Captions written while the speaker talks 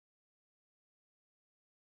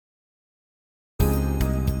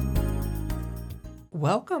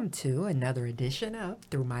Welcome to another edition of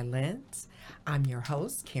Through My Lens. I'm your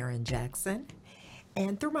host, Karen Jackson.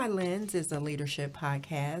 And Through My Lens is a leadership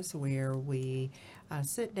podcast where we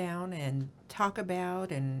sit down and talk about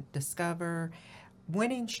and discover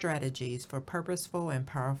winning strategies for purposeful and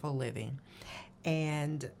powerful living.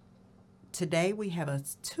 And today we have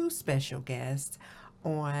two special guests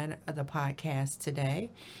on the podcast today,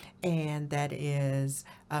 and that is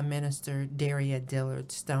Minister Daria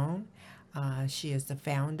Dillard Stone. She is the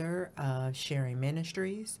founder of Sharing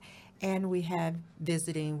Ministries, and we have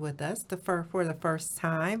visiting with us for the first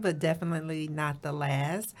time, but definitely not the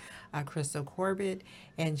last, Crystal Corbett,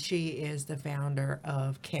 and she is the founder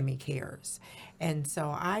of Kemi Cares. And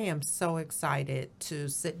so I am so excited to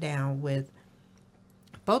sit down with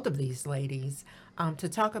both of these ladies to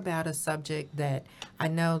talk about a subject that I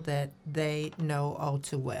know that they know all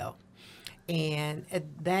too well. And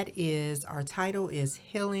that is our title is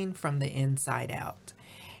Healing from the Inside Out.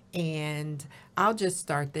 And I'll just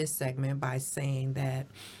start this segment by saying that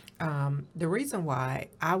the reason why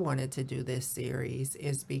I wanted to do this series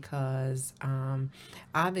is because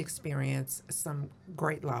I've experienced some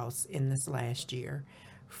great loss in this last year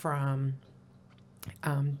from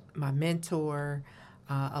my mentor,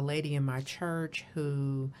 a lady in my church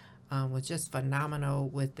who was just phenomenal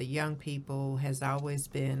with the young people, has always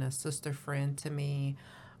been a sister friend to me.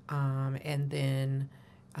 And then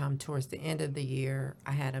towards the end of the year,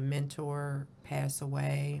 I had a mentor pass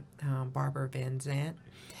away, Barbara Van Zant,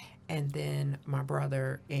 and then my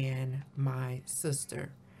brother and my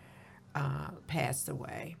sister passed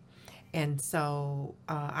away. And so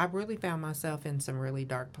I really found myself in some really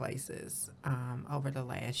dark places over the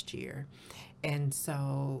last year. And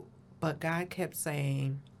so, but God kept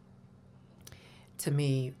saying to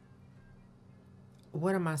me,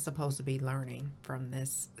 what am I supposed to be learning from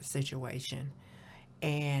this situation?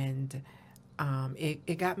 And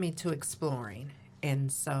it got me to exploring.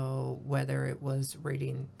 And so, whether it was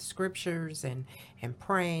reading scriptures and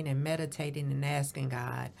praying and meditating and asking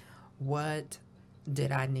God, what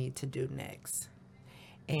did I need to do next?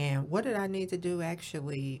 And what did I need to do,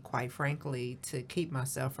 actually, quite frankly, to keep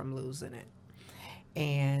myself from losing it?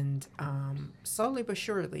 And slowly but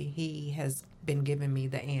surely, He has been giving me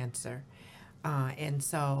the answer. And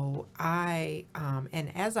so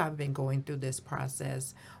and as I've been going through this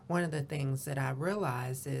process, one of the things that I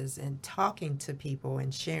realize is in talking to people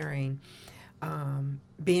and sharing,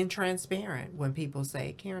 being transparent when people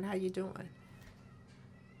say, Karen, how you doing?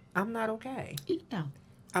 I'm not okay. Yeah.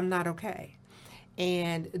 I'm not okay.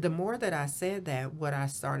 And the more that I said that, what I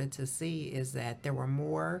started to see is that there were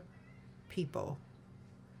more people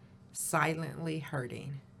silently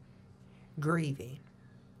hurting, grieving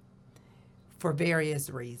for various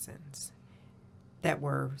reasons, that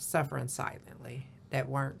were suffering silently, that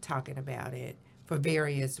weren't talking about it for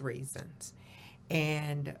various reasons.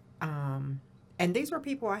 And and these were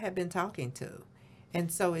people I had been talking to.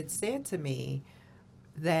 And so it said to me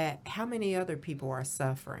that how many other people are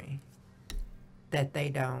suffering that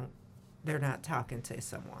they're not talking to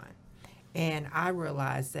someone. And I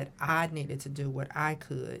realized that I needed to do what I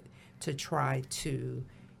could to try to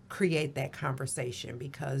create that conversation,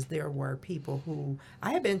 because there were people who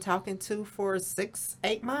I had been talking to for 6,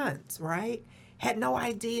 8 months, right? Had no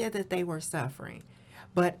idea that they were suffering.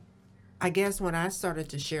 But I guess when I started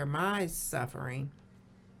to share my suffering,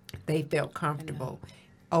 they felt I know. comfortable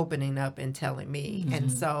opening up and telling me. And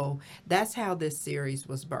Mm-hmm. so that's how this series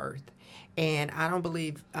was birthed. And I don't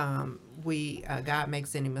believe we God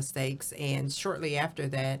makes any mistakes. And shortly after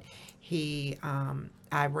that,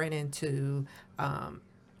 I ran into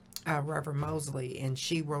Reverend Mosley, and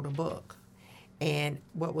she wrote a book. And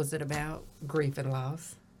what was it about? Grief and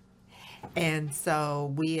loss. And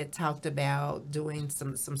so we had talked about doing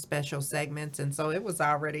some special segments, and so it was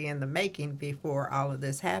already in the making before all of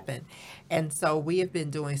this happened. And so we have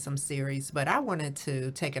been doing some series, but I wanted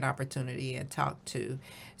to take an opportunity and talk to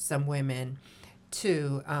some women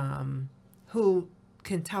too, who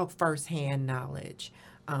can talk firsthand knowledge.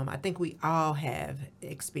 I think we all have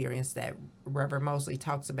experienced that. Reverend Mosley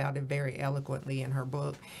talks about it very eloquently in her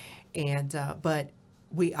book, and but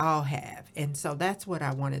we all have. And so that's what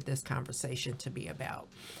I wanted this conversation to be about.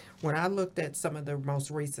 When I looked at some of the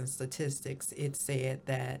most recent statistics, it said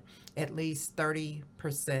that at least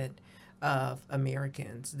 30% of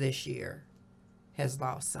Americans this year has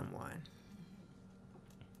lost someone.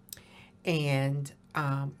 And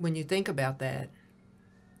when you think about that,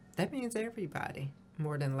 that means everybody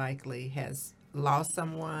more than likely has lost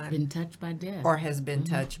someone Been touched by death. or has been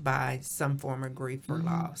touched by some form of grief or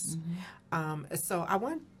loss. So I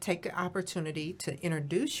want to take the opportunity to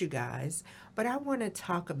introduce you guys, but I want to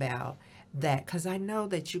talk about that because I know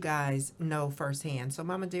that you guys know firsthand. So,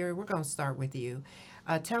 Mama Derry, we're going to start with you.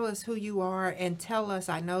 Tell us who you are and tell us.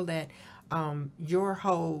 I know that your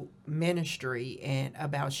whole ministry and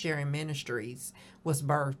about sharing ministries was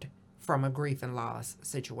birthed from a grief and loss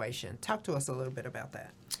situation. Talk to us a little bit about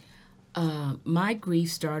that. My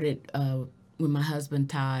grief started when my husband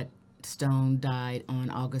Todd Stone died on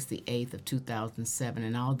August the 8th of 2007.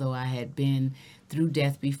 And although I had been through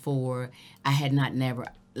death before, I had not never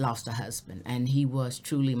lost a husband. And he was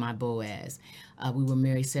truly my Boaz. We were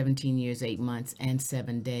married 17 years, 8 months, and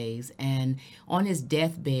 7 days. And on his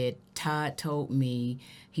deathbed, Todd told me,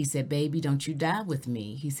 he said, "Baby, don't you die with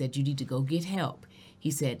me." He said, "You need to go get help." He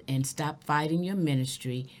said, "And stop fighting your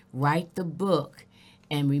ministry, write the book,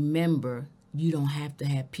 and remember, you don't have to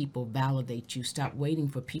have people validate you. Stop waiting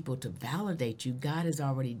for people to validate you. God has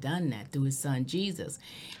already done that through his son, Jesus."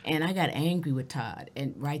 And I got angry with Todd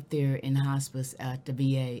and right there in hospice at the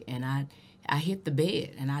VA. And I hit the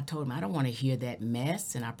bed and I told him, I don't want to hear that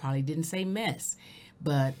mess. And I probably didn't say mess,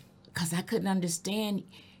 but because I couldn't understand,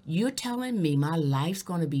 you're telling me my life's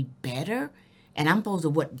going to be better and I'm supposed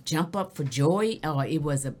to jump up for joy? Oh, I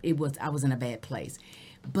was in a bad place.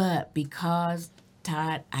 But because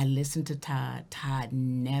I listened to Todd. Todd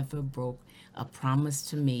never broke a promise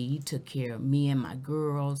to me. He took care of me and my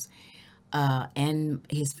girls, and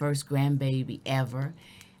his first grandbaby ever,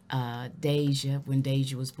 Deja. When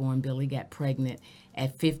Deja was born, Billy got pregnant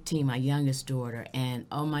at 15, my youngest daughter. And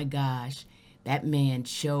oh my gosh, that man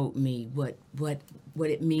showed me what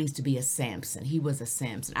it means to be a Samson. He was a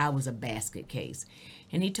Samson. I was a basket case.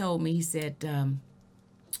 And he told me, he said,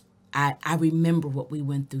 I remember what we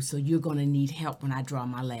went through, so you're going to need help when I draw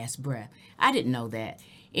my last breath. I didn't know that.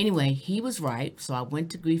 Anyway, he was right, so I went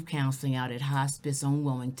to grief counseling out at Hospice on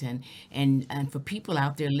Wilmington. And for people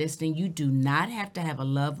out there listening, you do not have to have a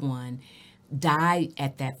loved one die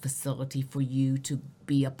at that facility for you to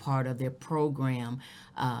be a part of their program,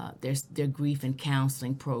 their grief and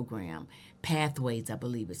counseling program, Pathways, I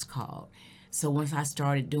believe it's called. So once I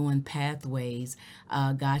started doing Pathways,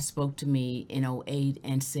 God spoke to me in 2008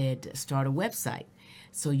 and said, start a website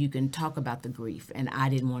so you can talk about the grief. And I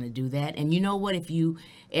didn't want to do that. And you know what? If you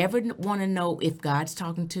ever want to know if God's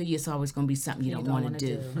talking to you, it's always going to be something you don't want to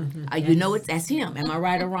do. You know that's him. Am I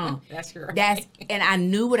right or wrong? That's right. And I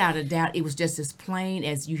knew without a doubt, it was just as plain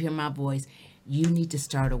as you hear my voice. You need to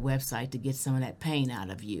start a website to get some of that pain out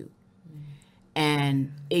of you.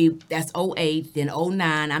 And that's 2008, then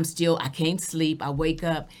 2009. I can't sleep. I wake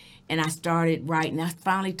up and I started writing. I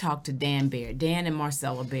finally talked to Dan Baird. Dan and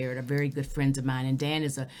Marcella Baird are very good friends of mine. And Dan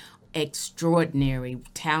is a extraordinary,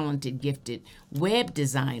 talented, gifted web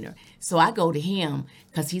designer. So I go to him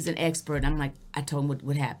because he's an expert. I'm like, I told him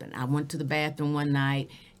what happened. I went to the bathroom one night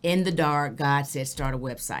in the dark. God said, start a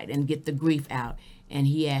website and get the grief out. And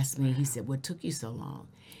he asked me, he said, what took you so long?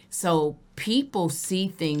 So people see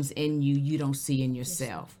things in you you don't see in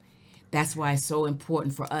yourself. That's why it's so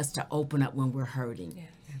important for us to open up when we're hurting. Yeah.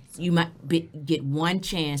 You might get one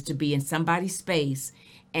chance to be in somebody's space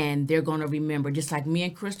and they're going to remember, just like me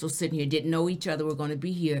and Crystal sitting here, didn't know each other, we're going to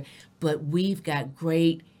be here, but we've got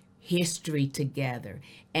great history together.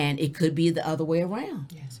 And it could be the other way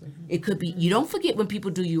around. Yes. It could be, you don't forget when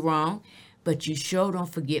people do you wrong, but you sure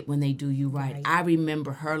don't forget when they do you right. I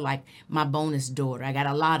remember her like my bonus daughter. I got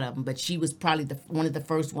a lot of them, but she was probably one of the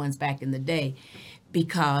first ones back in the day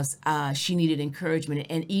because she needed encouragement.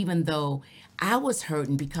 And even though I was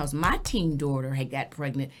hurting because my teen daughter had got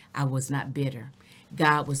pregnant, I was not bitter.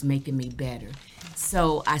 God was making me better.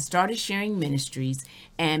 So I started sharing ministries,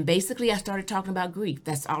 and basically I started talking about grief.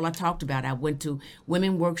 That's all I talked about. I went to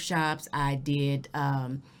women workshops. I did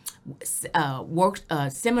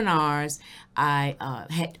seminars. I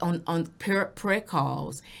had on prayer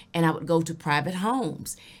calls, and I would go to private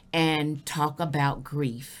homes and talk about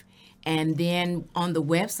grief. And then on the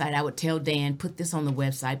website, I would tell Dan, put this on the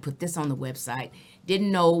website, put this on the website.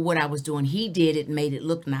 Didn't know what I was doing. He did it, made it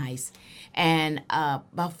look nice. And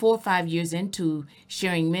about 4 or 5 years into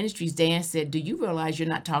sharing ministries, Dan said, do you realize you're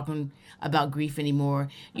not talking about grief anymore?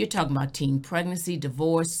 You're talking about teen pregnancy,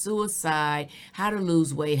 divorce, suicide, how to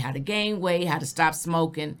lose weight, how to gain weight, how to stop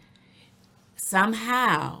smoking.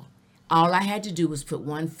 Somehow, all I had to do was put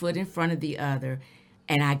one foot in front of the other,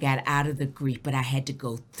 and I got out of the grief, but I had to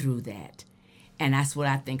go through that. And that's what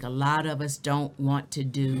I think a lot of us don't want to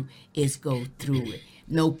do, is go through it.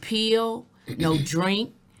 No pill, no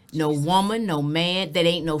drink, No woman, no man, that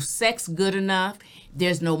ain't no sex good enough.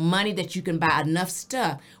 There's no money that you can buy enough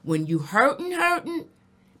stuff. When you hurting,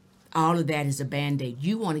 all of that is a Band-Aid.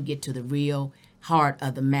 You want to get to the real heart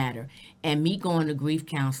of the matter. And me going to grief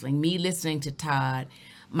counseling, me listening to Todd,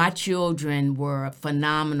 my children were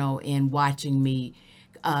phenomenal in watching me,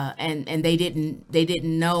 and they didn't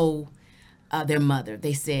know their mother.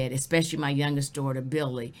 They said, especially my youngest daughter,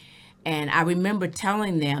 Billy. And I remember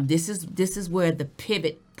telling them, this is where the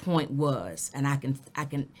pivot point was, and I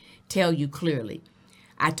can tell you clearly.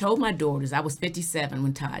 I told my daughters, I was 57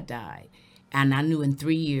 when Todd died, and I knew in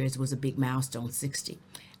 3 years was a big milestone, 60.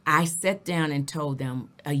 I sat down and told them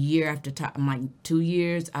a year after Todd, I'm like, 2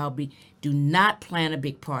 years, do not plan a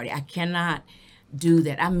big party. I cannot do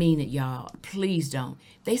that. I mean it, y'all. Please don't.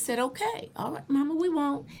 They said, okay, all right, Mama, we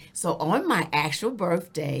won't. So on my actual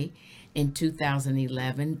birthday in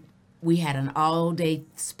 2011, we had an all-day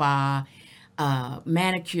spa,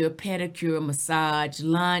 manicure, pedicure, massage,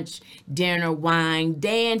 lunch, dinner, wine,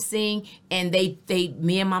 dancing, and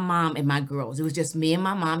me and my mom and my girls. It was just me and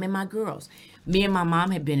my mom and my girls. Me and my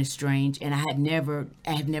mom had been estranged, and I have never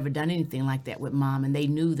done anything like that with Mom, and they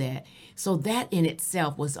knew that. So that in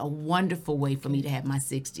itself was a wonderful way for me to have my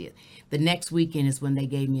 60th. The next weekend is when they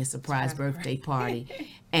gave me a surprise birthday party,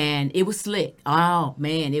 and it was slick. Oh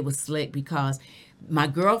man, it was slick because my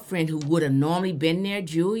girlfriend who would have normally been there,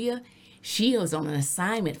 Julia, she was on an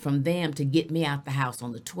assignment from them to get me out the house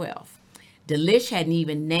on the 12th. Delish hadn't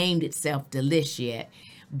even named itself Delish yet,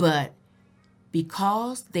 but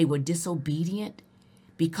because they were disobedient,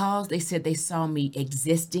 because they said they saw me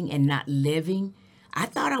existing and not living, I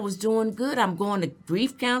thought I was doing good. I'm going to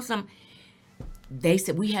grief counseling. They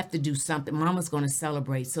said, we have to do something. Mama's going to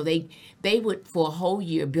celebrate. So they would, for a whole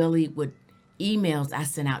year, Billy would emails. I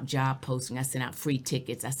sent out job posting. I sent out free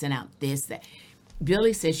tickets. I sent out this, that.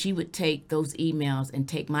 Billy said she would take those emails and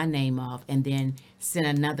take my name off and then send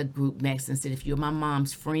another group next and said, if you're my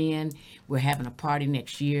mom's friend, we're having a party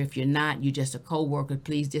next year. If you're not, you're just a co-worker.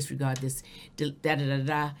 Please disregard this.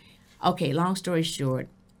 Okay, long story short,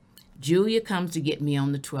 Julia comes to get me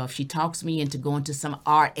on the 12th. She talks me into going to some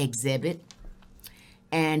art exhibit.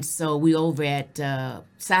 And so we over at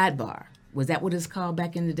Sidebar. Was that what it's called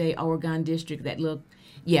back in the day? Oregon District, that look?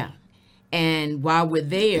 Yeah. And while we're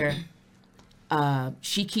there,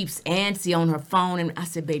 she keeps antsy on her phone. And I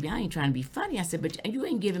said, baby, I ain't trying to be funny. I said, but you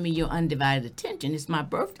ain't giving me your undivided attention. It's my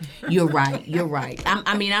birthday. You're right.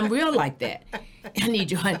 I'm real like that. I need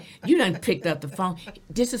you done picked up the phone.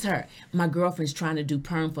 This is her. My girlfriend's trying to do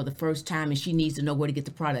perm for the first time, and she needs to know where to get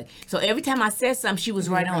the product. So every time I said something, she was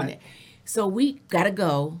right on it. So we got to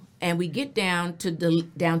go, and we get down to the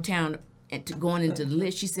downtown and going into the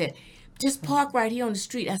list. She said, just park right here on the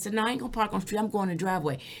street. I said, no, I ain't gonna park on the street. I'm going to the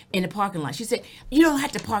driveway in the parking lot. She said, you don't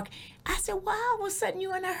have to park. I said, wow, all of a sudden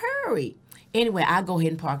you in a hurry. Anyway, I go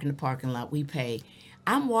ahead and park in the parking lot. We pay.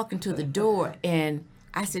 I'm walking to the door, and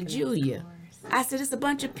I said, Julia, I said, it's a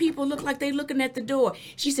bunch of people look like they looking at the door.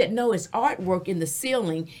 She said, no, it's artwork in the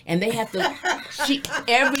ceiling, and they have to,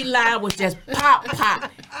 every line was just pop,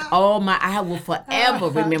 pop. Oh my, I will forever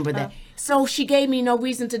remember that. So she gave me no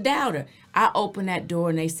reason to doubt her. I opened that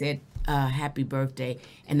door, and they said, happy birthday.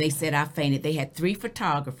 And they said I fainted. They had 3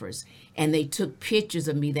 photographers, and they took pictures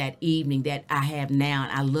of me that evening that I have now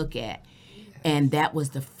and I look at. And that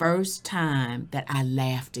was the first time that I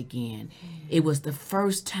laughed again. It was the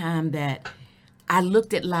first time that I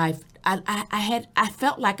looked at life. I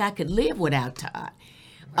felt like I could live without Todd.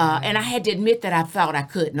 And I had to admit that I felt I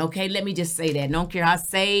couldn't, okay? Let me just say that. Don't care how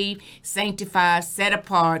saved, sanctified, set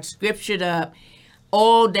apart, scriptured up,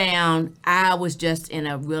 all down, I was just in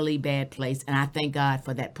a really bad place, and I thank God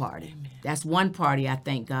for that party. Amen. That's one party I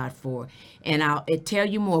thank God for. And I'll tell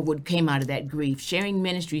you more what came out of that grief. Sharing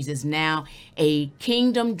Ministries is now a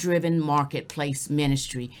kingdom-driven marketplace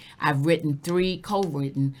ministry. I've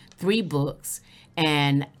co-written 3 books,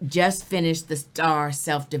 and just finished the STAR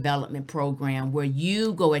Self-Development Program, where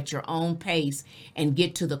you go at your own pace and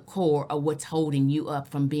get to the core of what's holding you up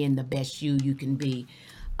from being the best you can be.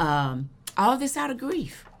 All this out of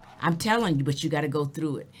grief. I'm telling you, but you got to go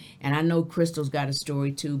through it. And I know Crystal's got a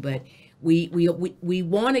story too, but we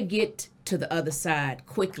want to get to the other side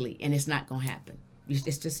quickly, and it's not going to happen.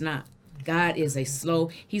 It's just not. God is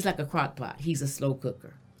he's like a crock pot. He's a slow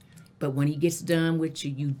cooker. But when he gets done with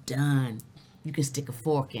you, you done. You can stick a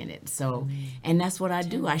fork in it. So, and that's what I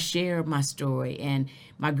do. I share my story. And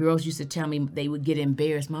my girls used to tell me, they would get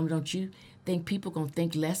embarrassed. Mom, don't you think people gonna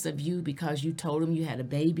think less of you because you told them you had a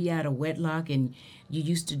baby out of wedlock and you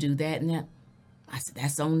used to do that and that? I said,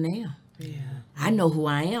 that's on them. Yeah. I know who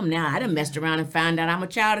I am now. I done messed around and found out I'm a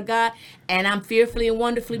child of God, and I'm fearfully and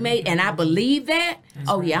wonderfully made, and I believe that.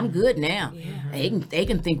 Yeah, I'm good now. Yeah. They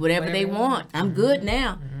can think whatever they want. I'm good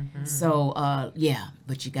now. So yeah,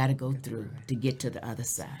 but you got to go through to get to the other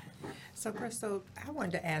side. So, Crystal, I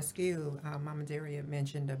wanted to ask you, Mama Daria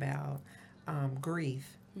mentioned about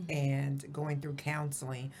grief and going through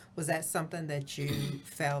counseling. Was that something that you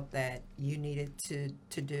felt that you needed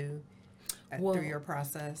to do Well, through your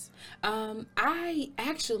process? I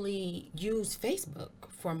actually use Facebook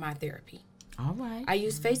for my therapy. All right. I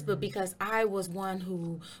use Facebook because I was one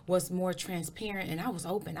who was more transparent and I was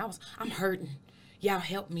open. I'm hurting. Y'all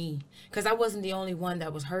help me, because I wasn't the only one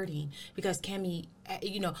that was hurting, because Kemi,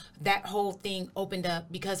 that whole thing opened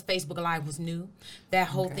up because Facebook Live was new. That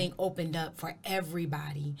whole thing opened up for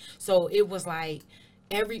everybody. So it was like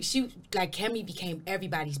Kemi became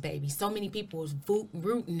everybody's baby. So many people was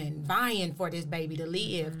rooting and vying for this baby to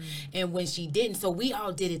live, and when she didn't, so we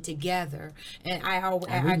all did it together. And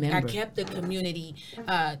I kept the community,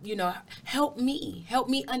 help me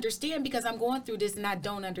understand, because I'm going through this and I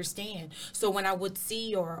don't understand. So when I would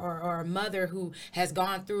see or a mother who has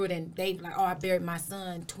gone through it, and they like, oh, I buried my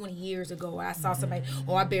son 20 years ago, or I saw somebody,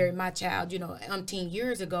 or I buried my child, umpteen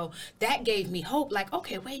years ago, that gave me hope. Like,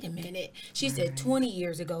 okay, wait a minute. She said 20 years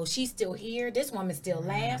ago, she's still here. This woman still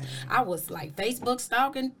laughs. I was like Facebook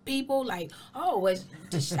stalking people, like, oh,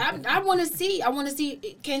 I want to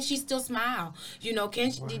see, can she still smile?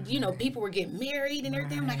 Can she, people were getting married and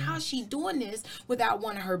everything. I'm like, how's she doing this without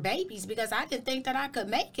one of her babies? Because I didn't think that I could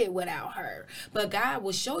make it without her. But God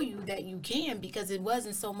will show you that you can, because it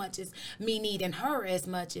wasn't so much as me needing her as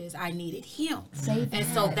much as I needed him. And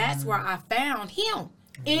so that's where I found him.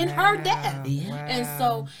 In her death. And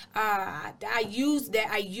so I use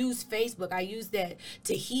Facebook, I use that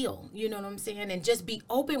to heal, you know what I'm saying, and just be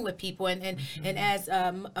open with people, and as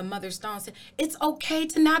a Mother Stone said, it's okay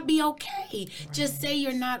to not be okay. Just say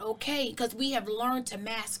you're not okay, because we have learned to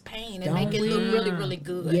mask pain and make it look really, really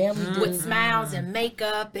good, with smiles and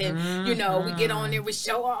makeup, and we get on there with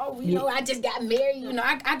show, I just got married,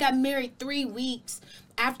 I got married 3 weeks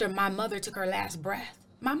after my mother took her last breath.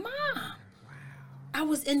 My mom. I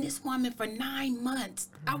was in this woman for 9 months.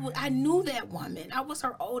 I knew that woman. I was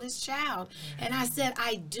her oldest child. And I said,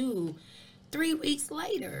 I do. 3 weeks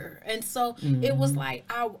later. And so it was like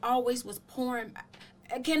I always was pouring.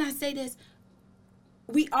 Can I say this?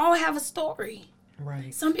 We all have a story.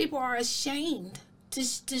 Right. Some people are ashamed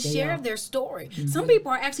to share their story. Some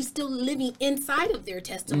people are actually still living inside of their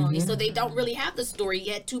testimony, so they don't really have the story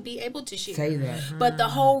yet to be able to share. Say that. But the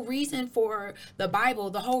whole reason for the Bible,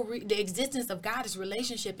 the existence of God is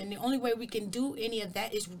relationship, and the only way we can do any of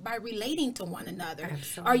that is by relating to one another.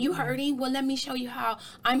 Absolutely. Are you hurting? Well, let me show you how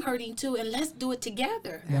I'm hurting too, and let's do it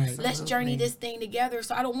together. Right. Let's journey this thing together.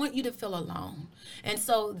 So I don't want you to feel alone. And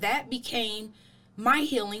so that became my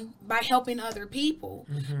healing by helping other people,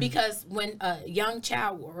 because when a young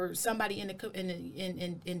child or somebody in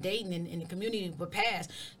dating in the community would pass,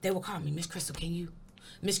 they would call me, Miss Crystal, can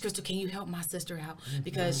you help my sister out,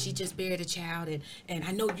 because she just buried a child, and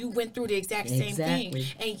I know you went through the exact same thing.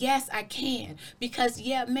 And yes, I can, because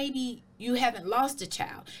maybe you haven't lost a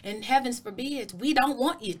child, and heavens forbid, we don't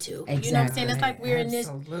want you to. Exactly. You know what I'm saying? It's like we're in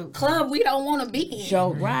this club we don't want to be in.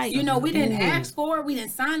 So right. We didn't ask for it, we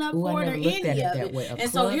didn't sign up for it or any of it.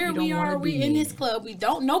 And so here we are, we're in this club.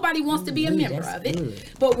 Nobody wants to be a member of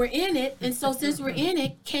it, but we're in it. And so since we're in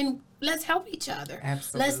it, let's help each other.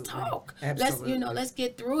 Absolutely. Let's talk. Absolutely. Let's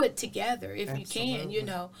get through it together if you can,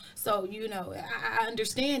 So, I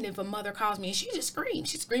understand if a mother calls me and she just screams.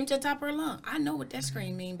 She screams to the top of her lung. I know what that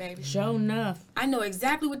scream mean, baby. Sure enough. I know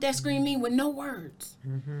exactly what that scream mean with no words.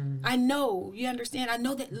 I know, you understand? I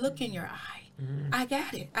know that look in your eye. I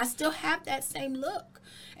got it. I still have that same look.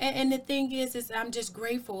 And the thing is I'm just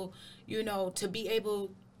grateful, to be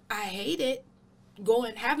able, I hate it,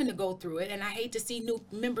 having to go through it, and I hate to see new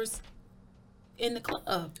members in the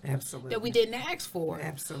club. Absolutely. That we didn't ask for.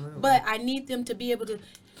 Absolutely. But I need them to be able to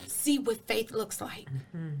see what faith looks like.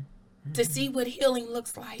 To see what healing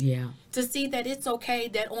looks like. Yeah. To see that it's okay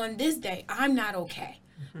that on this day I'm not okay.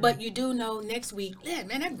 But you do know next week,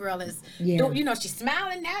 man, that girl is, she's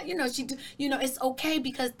smiling now. It's okay,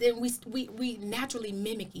 because then we naturally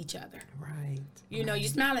mimic each other. Right. You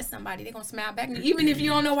smile at somebody, they're gonna smile back, even if you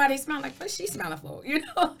don't know why they smile. Like, what's she smiling for? You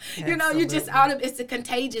just it's a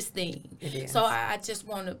contagious thing. It is. So I just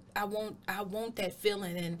I want that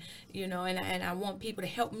feeling, and and I want people to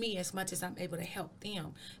help me as much as I'm able to help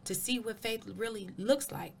them to see what faith really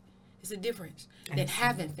looks like. It's a difference than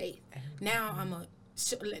having faith. Now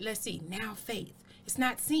let's see. Now faith. It's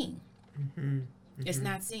not seen. It's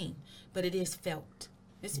not seen, but it is felt.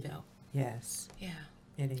 It's felt. Yes, Yeah.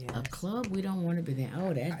 it is. A club we don't want to be there.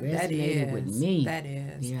 Oh, that That resonated with is. me. That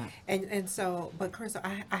is. Yeah. And so, but Crystal,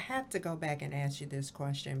 I have to go back and ask you this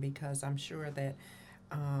question because I'm sure that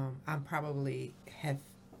I'm probably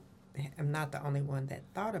I'm not the only one that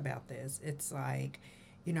thought about this. It's like,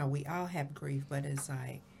 we all have grief, but it's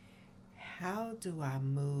like, how do I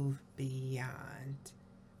move beyond?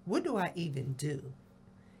 What do I even do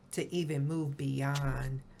to even move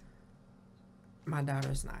beyond my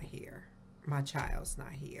daughter's not here, my child's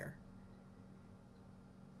not here?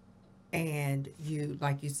 And you,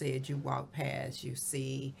 like you said, you walk past, you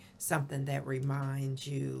see something that reminds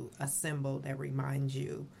you, a symbol that reminds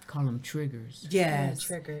you. Call them triggers. Yes,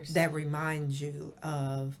 triggers. that reminds you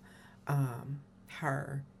of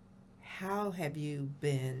her. How have you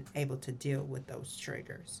been able to deal with those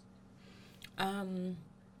triggers?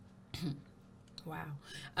 Wow.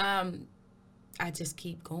 I just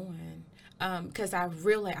keep going. Because I've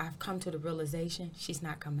come to the realization she's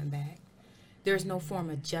not coming back. There's no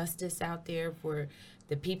form of justice out there for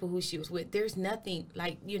the people who she was with. There's nothing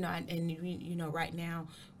like, and right now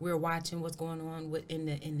we're watching what's going on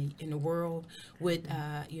in the world with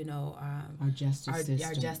our justice system.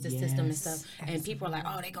 Our justice system and Yes. stuff. And people are like,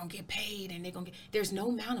 oh, they're going to get paid and they're going to get, there's no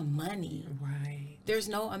amount of money. Right. There's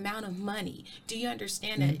no amount of money. Do you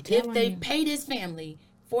understand I'm that if telling they you. paid his family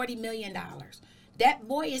 $40 million, that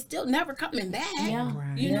boy is still never coming back? Yeah.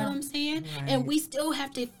 Right. You know Yeah. what I'm saying? Right. And we still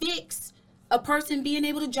have to fix a person being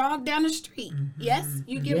able to jog down the street. Yes,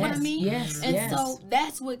 you get what I Yes, mean. yes, And yes. so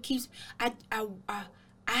that's what keeps. I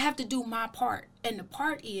have to do my part, and the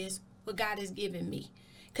part is what God has given me.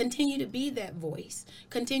 Continue to be that voice.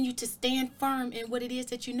 Continue to stand firm in what it is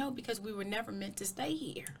that you know, because we were never meant to stay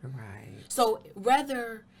here. Right. So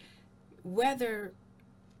whether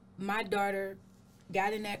my daughter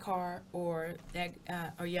got in that car or that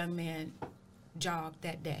a young man jogged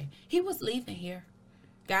that day, he was leaving here.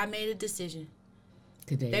 God made a decision.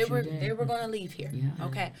 Today's They your were day. going to leave here. Yeah.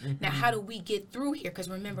 Okay. Now, how do we get through here? Because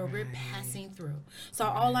remember, we're passing through. So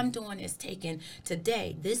all I'm doing is taking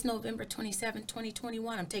today, this November 27,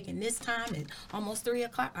 2021. I'm taking this time at almost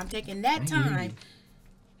 3:00. I'm taking that hear you. time.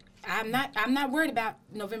 I'm not worried about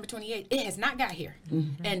November 28th. It has not got here.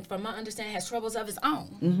 And from my understanding, it has troubles of its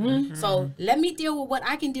own. So let me deal with what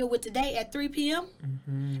I can deal with today at 3 p.m.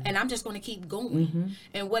 And I'm just going to keep going.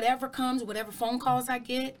 And whatever comes, whatever phone calls I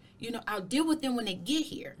get, I'll deal with them when they get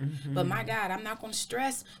here. But my God, I'm not going to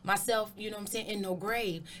stress myself, in no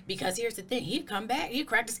grave. Because here's the thing. He'd come back. He'd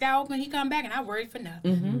crack the sky open. He'd come back and I worried for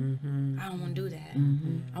nothing. I don't want to do that.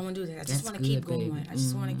 I want to do that. I just That's want to keep good, baby. going. I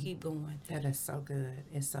just want to keep going. That is so good.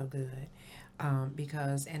 It's so good.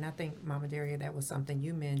 Because, and I think, Mama Daria, that was something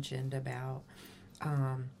you mentioned about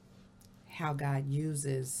how God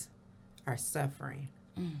uses our suffering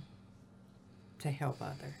to help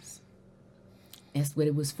others. That's what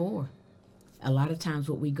it was for. A lot of times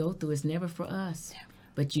what we go through is never for us.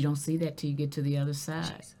 But you don't see that till you get to the other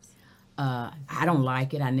side. I don't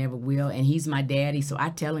like it. I never will. And he's my daddy, so I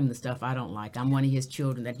tell him the stuff I don't like. I'm one of his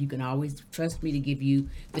children that you can always trust me to give you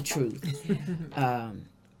the truth.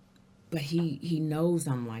 But he knows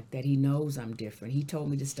I'm like that. He knows I'm different. He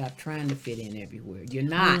told me to stop trying to fit in everywhere. You're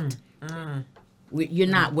not. You're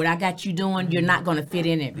not. What I got you doing, you're not going to fit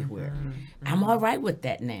in everywhere. I'm all right with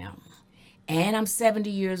that now. And I'm 70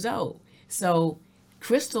 years old. So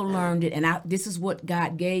Crystal learned it, and this is what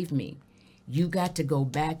God gave me. You got to go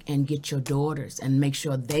back and get your daughters and make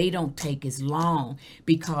sure they don't take as long,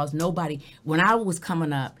 because when I was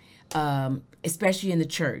coming up, especially in the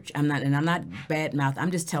church, I'm not bad mouth,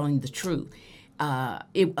 I'm just telling you the truth. A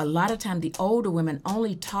lot of time the older women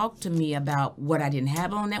only talk to me about what I didn't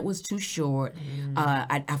have on that was too short.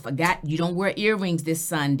 I forgot you don't wear earrings this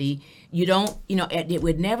Sunday. You don't, it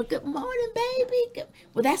would never, good morning, baby.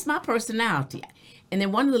 Well, that's my personality. And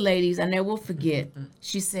then one of the ladies, I never will forget,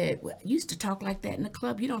 she said, well, you used to talk like that in the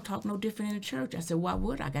club. You don't talk no different in the church. I said, why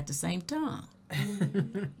would I? got the same tongue.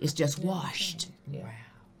 It's just washed. Wow.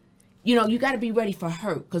 You got to be ready for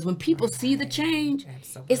hurt, because when people see the change,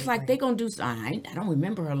 it's like Absolutely. they're going to do something. I don't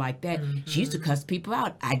remember her like that. She used to cuss people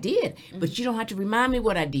out. I did. But you don't have to remind me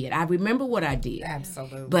what I did. I remember what I did.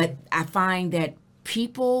 Absolutely. But I find that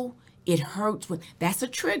people, it hurts. That's a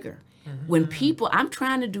trigger. When people, I'm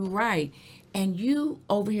trying to do right, and you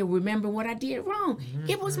over here remember what I did wrong.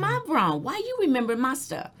 It was my wrong. Why you remember my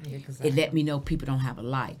stuff? Exactly. It let me know people don't have a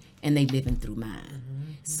life, and they living through mine.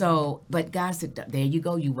 So, but God said, there you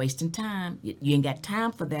go. You wasting time. You ain't got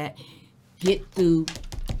time for that. Get through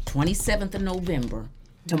 27th of November.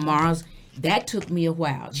 Tomorrow's, that took me a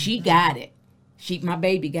while. She got it. My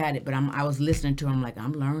baby got it, but I was listening to her. I'm like,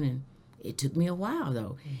 I'm learning. It took me a while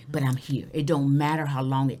though, but I'm here. It don't matter how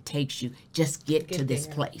long it takes you. Just get to this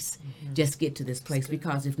place. Just get to this place,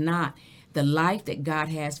 because if not, the life that God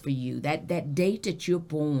has for you, that date that you're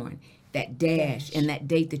born, that dash, and that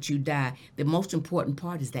date that you die, the most important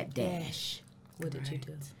part is that dash. What did you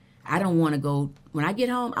do? I don't want to go, when I get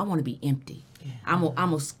home, I want to be empty. Yeah. I'm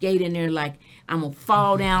gonna skate in there like I'm gonna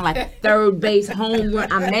fall down like a third base home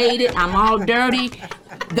run. I made it. I'm all dirty.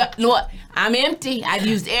 Lord, I'm empty. I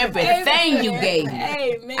used everything you gave me.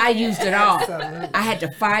 Amen. I used it all. Absolutely. I had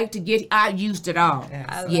to fight to get. I used it all.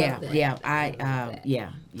 I love Yeah. that. Yeah. I love it.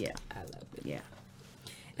 Yeah.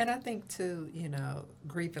 And I think too,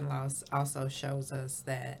 grief and loss also shows us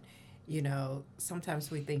that,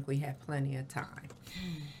 sometimes we think we have plenty of time.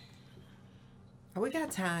 We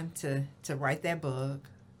got time to write that book.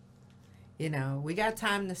 We got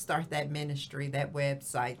time to start that ministry, that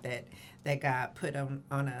website that God put on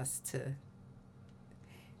us to.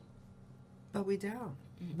 But we don't.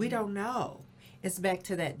 We don't know. It's back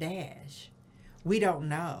to that dash. We don't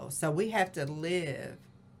know. So we have to live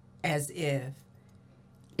as if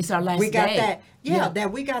It's our last we got day. that.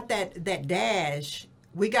 That we got that dash.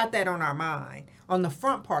 We got that on our mind, on the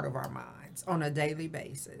front part of our minds, on a daily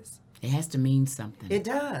basis. It has to mean something. It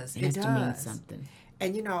does. It has to mean something.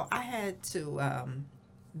 And I had to.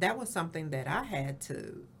 That was something that I had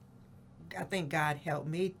to. I think God helped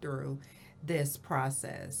me through this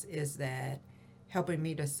process. Is that helping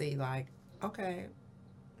me to see, like, okay,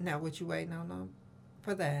 now what you waiting on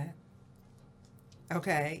for that?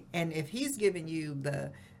 Okay, and if He's giving you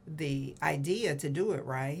the idea to do it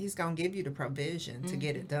right, He's gonna give you the provision to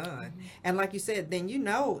get it done. And like you said, then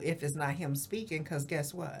if it's not Him speaking, because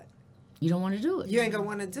guess what? You don't want to do it. You ain't gonna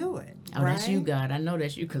want to do it. Oh, right? that's you, God. I know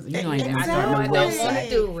that's you, because I ain't Exactly. start no website.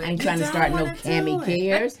 do it. I ain't trying You to start don't no wanna do Cami it.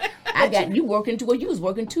 Cares. I got you working you was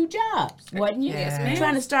working 2 jobs, wasn't you? Yes, ma'am.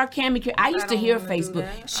 Trying to start Cami Cares. I used to don't hear wanna do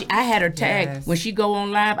Facebook. that. I had her tag Yes. when she go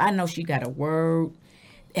on live. I know she got a word.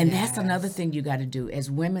 And that's Yes. another thing you got to do as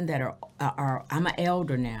women that are I'm an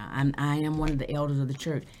elder now. I am one of the elders of the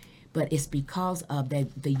church, but it's because of the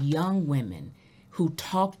young women who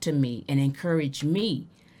talk to me and encourage me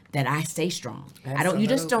that I stay strong. You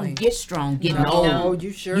just don't Absolutely. get strong getting No, old.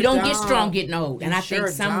 you sure You don't get don't. strong getting old. And You I think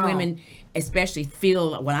sure some don't. women especially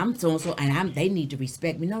feel, well, I'm so and so, and they need to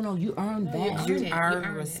respect me. No, you earned that. You Earn it. earn You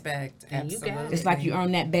earn it. respect. And you got it. Absolutely. It's like you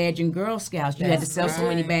earned that badge in Girl Scouts. You had to That's sell so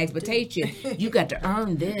many right. bags of potato chips. You got to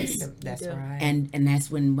earn this. That's right. And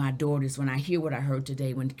that's when my daughters, when I hear what I heard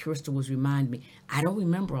today, when Crystal was reminding me, I don't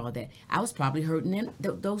remember all that. I was probably hurting in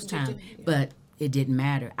those times, but it didn't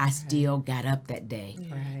matter. I still got up that day.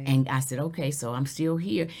 Right. And I said, okay, so I'm still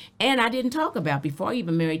here. And I didn't talk about, before I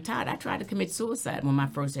even married Todd, I tried to commit suicide when my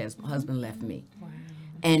first husband left me. Wow.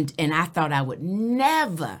 And I thought I would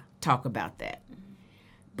never talk about that.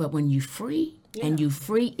 But when you free, and you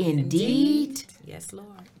free indeed, Yes, Lord.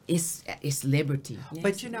 it's liberty.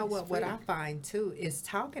 But you know what I find too is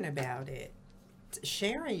talking about it,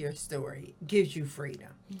 sharing your story gives you freedom.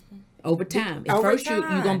 Over time. At Over first you're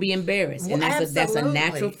time. gonna be embarrassed. And Well, that's a natural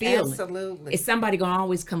absolutely, feeling. absolutely. It's somebody gonna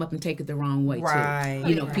always come up and take it the wrong way Right, too.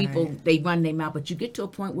 You know, right. people, they run their mouth, but you get to a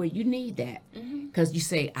point where you need that. Because you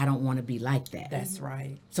say, I don't want to be like that. That's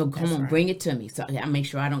right. So come That's on, right. bring it to me. So I make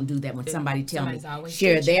sure I don't do that when somebody tell me, somebody's always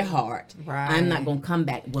share teaching their you. heart. Right. I'm not going to come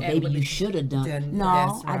back. Well, And baby, with you the- should have done. Done- No,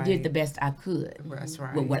 that's I did right. the best I could That's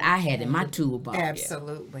right. with what I had in my toolbox.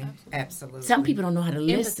 Absolutely. Absolutely. Some people don't know how to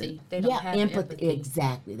listen. Empathy. They don't have empathy.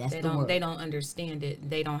 Exactly. That's They the don't. word. They don't understand it.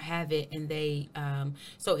 They don't have it, and they.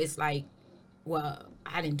 So it's like, well,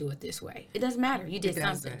 I didn't do it this way. It doesn't matter. You did It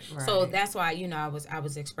something. doesn't, So right. that's why I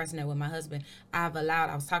was expressing that with my husband. I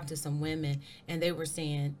was talking to some women, and they were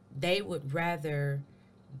saying they would rather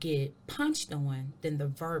get punched on than the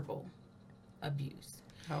verbal abuse.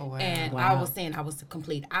 Oh wow. And I Wow. was saying I was the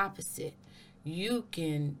complete opposite. You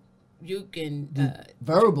can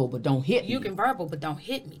verbal, but don't hit me. you can verbal, but don't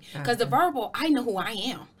hit me. Because the verbal, I know who I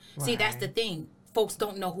am. See, that's the Right. thing. Folks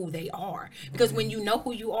don't know who they are. Because when you know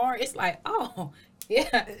who you are, it's like, oh,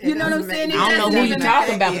 yeah. You know what I'm doesn't saying? make- It I don't know just who you're doesn't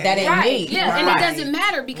talking matter. about, but that ain't Right, me. yeah, and it Right. doesn't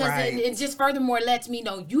matter because Right. it just furthermore lets me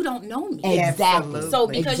know you don't know me. Exactly. Absolutely. So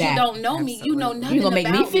because you Exactly. don't know me, you know Absolutely. nothing You're gonna make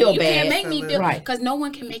me about feel You bad. can't make me feel Absolutely. Right. because no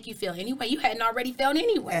one can make you feel anyway. You hadn't already felt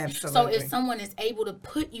anyway. So Absolutely. if someone is able to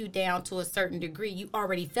put you down to a certain degree, you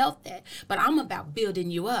already felt that. But I'm about building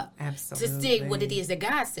you up to see Absolutely. what it is that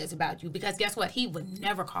God says about you. Because guess what? He would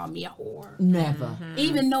never call me a whore. Never.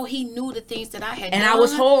 Even though he knew the things that I had And done. I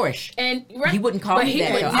was whorish. And right, He wouldn't call But me he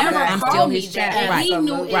that. would though. never I'm call still me his that. child. And Right. he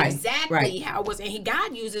knew Absolutely. exactly Right. how it was. And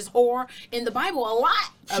God uses whore in the Bible a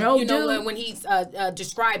lot. Sure You know, do. when he's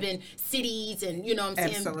describing cities and, you know what I'm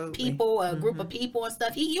saying, Absolutely. people, a group of people and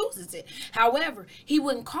stuff, he uses it. However, he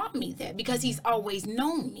wouldn't call me that because he's always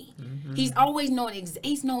known me. He's always known,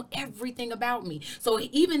 he's known everything about me. So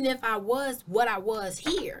even if I was what I was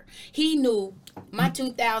here, he knew my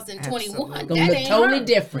 2021. Absolutely. That Gonna look ain't totally her.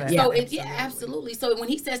 different. So Yeah. yeah, absolutely. So when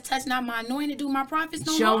he says, touch not my anointed, do my prophets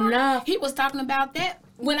no Sure harm, enough. he was talking about that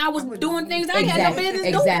when I was doing things I had no Exactly.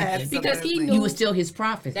 business Exactly. doing. Because he Absolutely. knew You were still his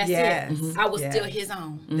prophet. that's Yes. it. I was Yes. still his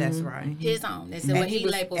own. That's right. His own. That's And what he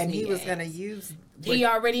was, labels and me he was as. going to use He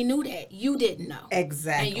already knew that. You didn't know.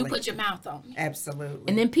 exactly. And you put your mouth on me. Absolutely.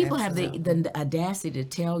 And then people Absolutely. have the audacity to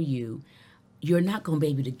tell you, you're not going to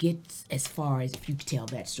be able to get as far as if you tell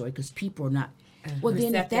that story because people are not. Well,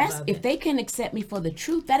 then Receptive of if it. they can accept me for the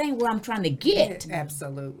truth, that ain't where I'm trying to get.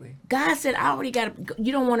 Absolutely. God said, I already got to,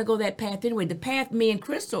 you don't want to go that path anyway. The path me and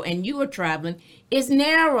Crystal and you are traveling is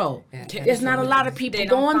narrow. Yeah, There's not a lot of people They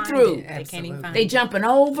don't going find through. it. They can't even Absolutely. find They it. jumping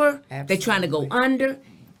over. They trying to go Absolutely. under.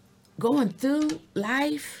 Going through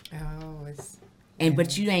life. Oh, it's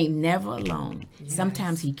But you ain't never alone.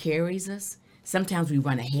 Sometimes he carries us. Sometimes we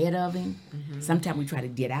run ahead of him. Sometimes we try to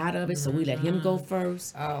get out of it, so we let him go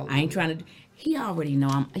first. Oh, I ain't trying to. He already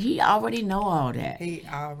know. He already know all that. he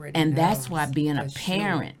already And that's knows, why being a for sure.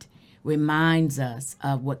 parent reminds us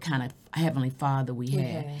of what kind of Heavenly Father we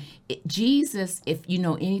have. Jesus, if you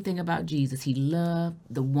know anything about Jesus, he loved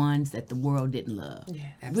the ones that the world didn't love.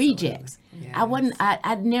 Absolutely. Rejects.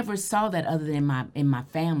 I never saw that other than in my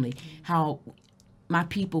family, how my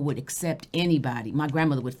people would accept anybody. My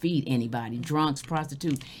grandmother would feed anybody, drunks,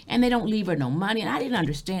 prostitutes, and they don't leave her no money. And I didn't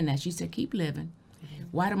understand that. She said, keep living.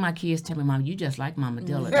 Why do my kids tell me, Mom, you just like Mama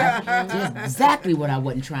Dilla? That's exactly what I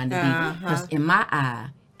wasn't trying to be. Because in my eye,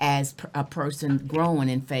 as a person growing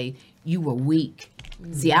in faith, you were weak.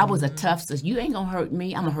 See, I was a tough sister. You ain't going to hurt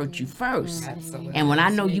me. I'm going to hurt you first. Absolutely. And when I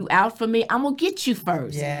know you out for me, I'm going to get you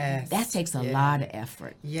first. Yes. That takes a lot of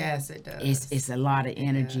effort. Yes, it does. It's a lot of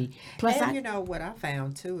energy. Plus, And you know what I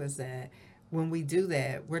found too is that when we do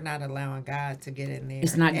that, we're not allowing God to get in there.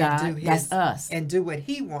 It's not and God, do that's us. And do what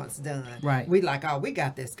He wants done. Right. We like, oh, we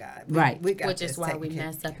got this guy. Right. We got Which this is why taken we care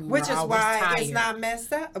mess up and Which we're is always why tired. it's not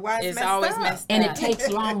messed up. Why it's messed always up. messed and up. it takes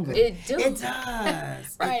longer. It do. It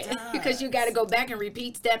does. Right, It does. because you got to go back and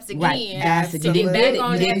repeat steps again. Right. God said you didn't Absolutely. get it. Back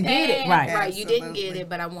on You that didn't get it. path. Right. Right, you didn't get Absolutely. it,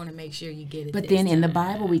 but I want to make sure you get it. But this then in the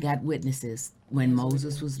time. Bible, we got witnesses. When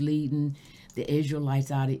Moses was leading the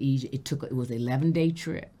Israelites out of Egypt, it was an 11-day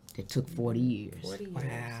trip. It took 40 years. 40 years,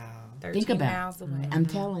 Wow. 13 Think about it. miles away. I'm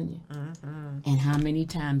telling you. And how many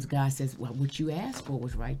times God says, well, what you asked for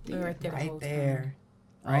was right there. Right there. the whole Right time. there.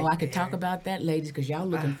 Oh, I could talk about that, ladies, because y'all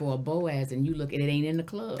looking for a Boaz and you look and it ain't in the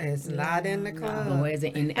club. It's not in the club. Boaz,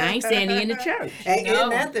 and I ain't saying he in the church. Ain't No,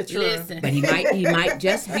 that the truth? listen. But he might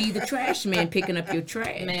just be the trash man picking up your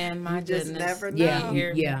trash. Man, my just goodness. never Yeah, know.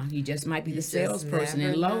 Here. he just might be the just salesperson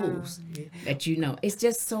never in know. Lowe's that you know. It's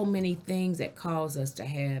just so many things that cause us to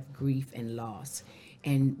have grief and loss,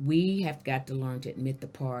 and we have got to learn to admit the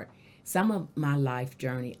part. Some of my life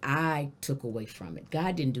journey, I took away from it.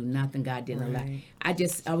 God didn't do nothing. God didn't allow.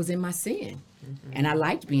 I was in my sin, and I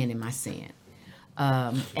liked being in my sin.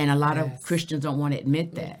 And a lot of Yes. Christians don't want to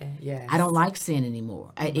admit that. Yes. I don't like sin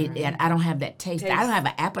anymore. I don't have that taste. I don't have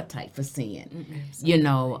an appetite for sin. You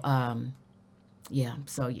know. Yeah.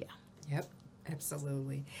 So yeah. Yep,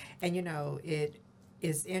 absolutely. And you know, it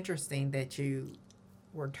is interesting that you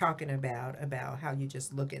were talking about how you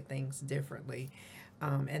just look at things differently.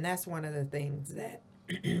 And that's one of the things that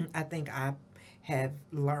I think I have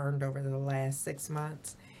learned over the last 6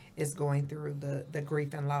 months is going through the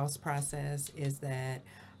grief and loss process is that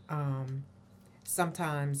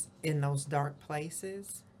sometimes in those dark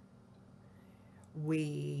places,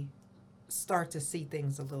 we start to see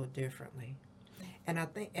things a little differently. And I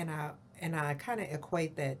think, and I kind of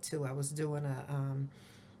equate that to, I was doing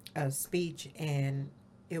a speech and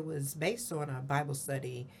it was based on a Bible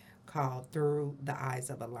study called Through the Eyes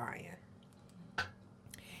of a Lion.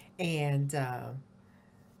 And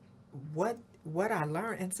what I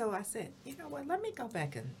learned, and so I said, you know what, let me go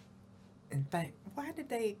back and think, why did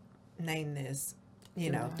they name this,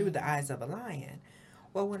 Through the Eyes of a Lion?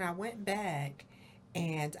 Well, when I went back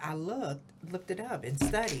and I looked it up and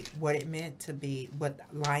studied what it meant to be, what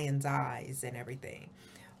lion's eyes and everything.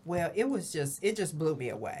 Well, it just blew me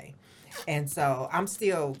away. And so I'm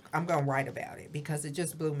going to write about it because it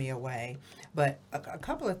just blew me away. But a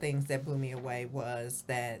couple of things that blew me away was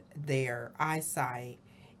that their eyesight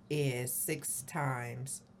is 6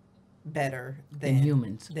 times better than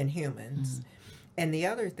humans. And the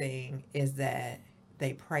other thing is that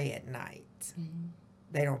they pray at night.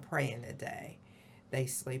 They don't pray in the day. They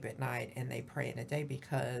sleep at night and they pray in the day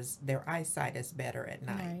because their eyesight is better at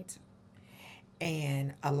night. Right.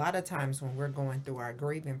 And a lot of times when we're going through our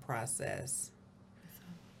grieving process,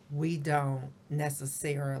 we don't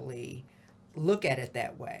necessarily look at it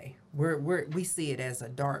that way. We see it as a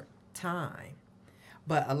dark time.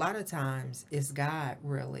 But a lot of times it's God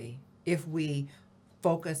really, if we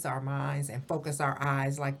focus our minds and focus our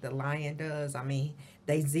eyes like the lion does. I mean,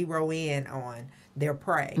 they zero in on their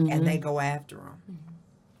prey and they go after them.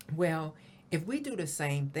 Well, if we do the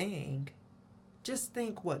same thing, just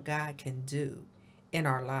think what God can do in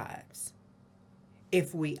our lives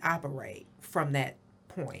if we operate from that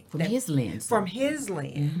point. From his lens. From his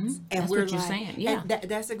lens. And That's we're what you're like, saying. Yeah. and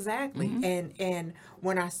that's exactly. And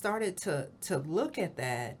when I started to look at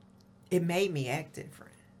that, it made me act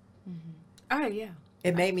different. Oh yeah.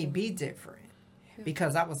 It made me be different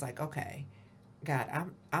because I was like, okay, God,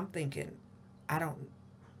 I'm thinking, I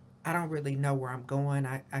don't really know where I'm going.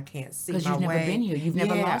 I can't see my way. Because you've never been here. You've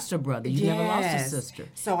never Yeah. lost a brother. You've never lost a Yes. sister.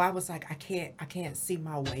 So I was like, I can't see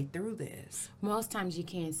my way through this. Most times you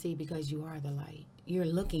can't see because you are the light. You're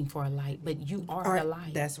looking for a light, but you are the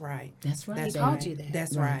light. That's right. That's right. That's He called right. you that.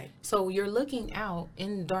 That's Right. right. So you're looking out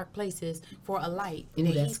in dark places for a light Ooh,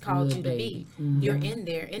 that that's he's called good, you to baby. be. You're in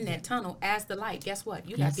there, in that tunnel as the light. Guess what?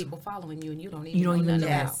 You got Yes. people following you and you don't even You don't know even nothing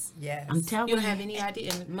know. about. Yes. Yes. I'm telling You don't you. have any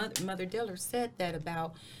idea. And Mother Diller said that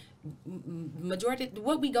about majority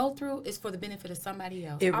what we go through is for the benefit of somebody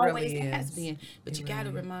else. It Always really has is. been. But you got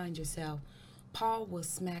to remind yourself, Paul was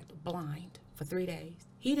smacked blind for 3 days.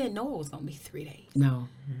 He didn't know it was going to be 3 days, No.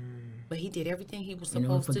 but he did everything he was In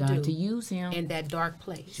order supposed for to God do to use him. in that dark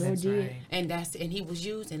place. Sure That's did. right. And he was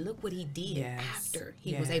used, and look what he did Yes. after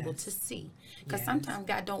he was able Yes. to see. Because Yes. sometimes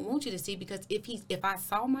God don't want you to see, because if I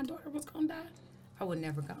saw my daughter was gonna die, I would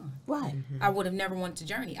never gone. Right. I would have never wanted to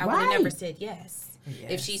journey. I would have Right. never said yes.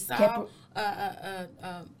 If she Yes. saw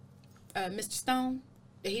Mr. Stone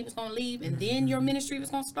that he was gonna leave, and then your ministry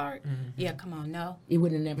was gonna start, yeah, come on, no, It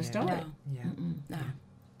would have never started. no, Yeah. no,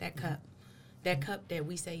 that cup that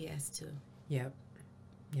we say yes to, Yep.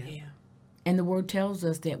 Yep. yeah. And the word tells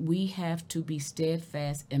us that we have to be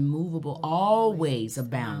steadfast and movable, always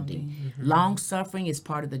abounding. Long suffering is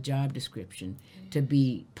part of the job description to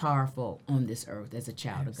be powerful on this earth as a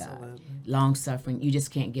child of God. Absolutely. Long suffering, you just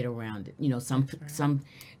can't get around it. You know, some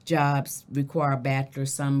jobs require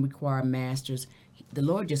bachelors, some require masters. The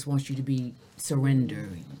Lord just wants you to be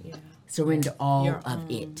surrendering. Yeah. Surrender all Your of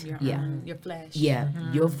own, it. Your Yeah. own, your flesh.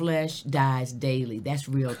 Yeah, your flesh dies daily. That's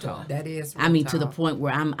real talk. That is. I mean, real to the talk. point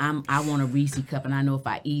where I want a Reese cup, and I know if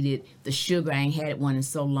I eat it, the sugar, I ain't had one in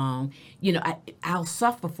so long. You know, I'll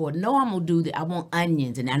suffer for it. No, I'm gonna do that. I want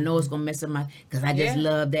onions, and I know it's gonna mess up because I just Yeah.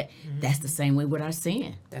 love that. That's the same way with our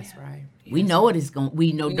sin. That's right. We know it is going.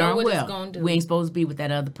 We know know darn what it's well gonna do. we ain't supposed to be with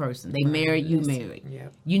that other person. They married, you married.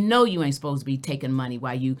 Yep. You know you ain't supposed to be taking money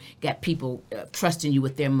while you got people trusting you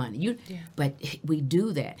with their money. But we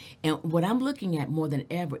do that. And what I'm looking at more than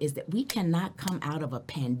ever is that we cannot come out of a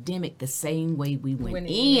pandemic the same way we went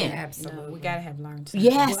in. Absolutely. No, we gotta have learned something.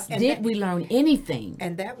 Yes, and did that- we learn anything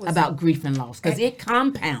And that was about grief and loss? Because it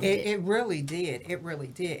compounded. It really did. It really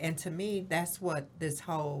did. And to me, that's what this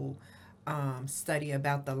whole study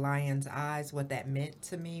about the lion's eyes, what that meant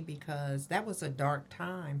to me, because that was a dark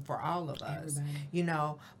time for all of us, you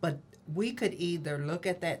know. But we could either look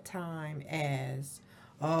at that time as,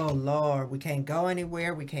 oh, Lord, we can't go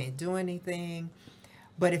anywhere, we can't do anything.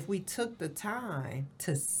 But if we took the time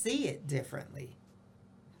to see it differently,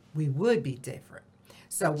 we would be different.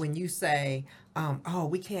 So when you say, oh,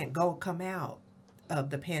 we can't come out of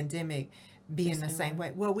the pandemic being the same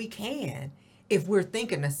way. Well, we can if we're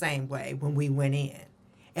thinking the same way when we went in.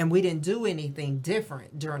 And we didn't do anything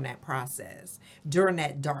different during that process, during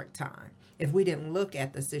that dark time. If we didn't look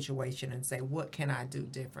at the situation and say, what can I do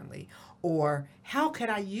differently? Or how could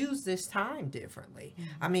I use this time differently?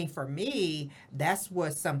 I mean, for me, that's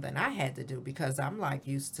what something I had to do, because I'm like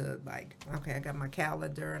used to like, okay, I got my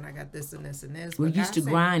calendar and I got this and this and this. We're But used God to said-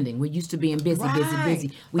 grinding. We're used to being busy,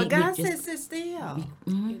 busy. But God just, says sit still.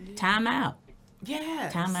 time out.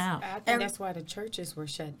 Yes. Time out. I think that's why the churches were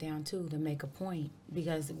shut down too, to make a point,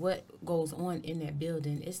 because what goes on in that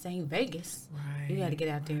building, it's ain't Vegas. You got to get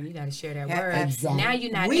out there and you got to share that word. exactly. Now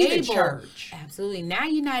you're not We the able. church. Absolutely. Now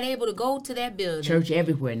you're not able to go to that building. Church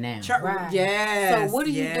everywhere now. Right. Yes. So what are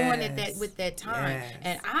you doing at yes, with that time? yes.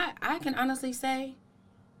 And I can honestly say,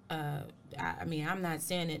 I mean, I'm not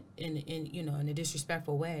saying it in a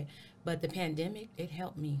disrespectful way, but the pandemic, it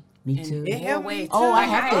helped me. Me in too. It more helped me ways. too. Oh, I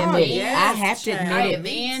have to admit it. yes, I have to child. admit I it.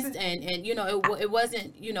 advanced, and you know, it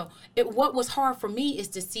wasn't, you know, what was hard for me is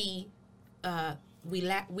to see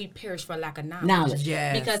we perish for lack of Knowledge.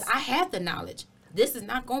 Yes. Because I had the knowledge. This is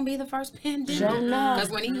not going to be the first pandemic. Sure enough.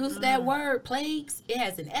 Because when he used that word, plagues, it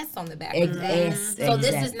has an S on the back. Ex- of it. S, So this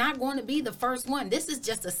exactly. is not going to be the first one. This is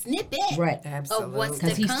just a snippet Right. of what's to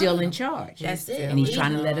Because he's come. still in charge. That's it. And he's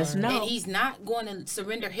trying to let us know. And he's not going to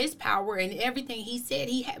surrender his power and everything he said.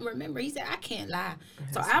 Remember, he said, I can't lie.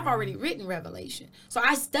 So I've already written Revelation. So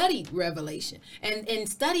I studied Revelation and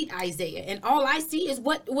studied Isaiah. And all I see is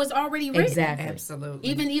what was already written. Exactly. Absolutely.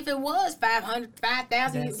 Even if it was 500,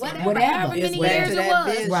 5,000, That's it. whatever, Whatever. however It's many back years to it that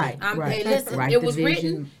was. vision. Right, right. Hey, listen, Write it the was vision,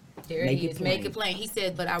 written. There make it it is. Make plain. it plain. He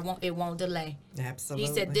said, but it won't delay. Absolutely.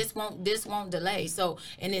 He said this won't delay. So,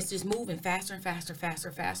 and it's just moving faster and faster,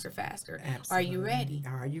 faster, faster, faster. Absolutely. Are you ready?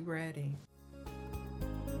 Are you ready?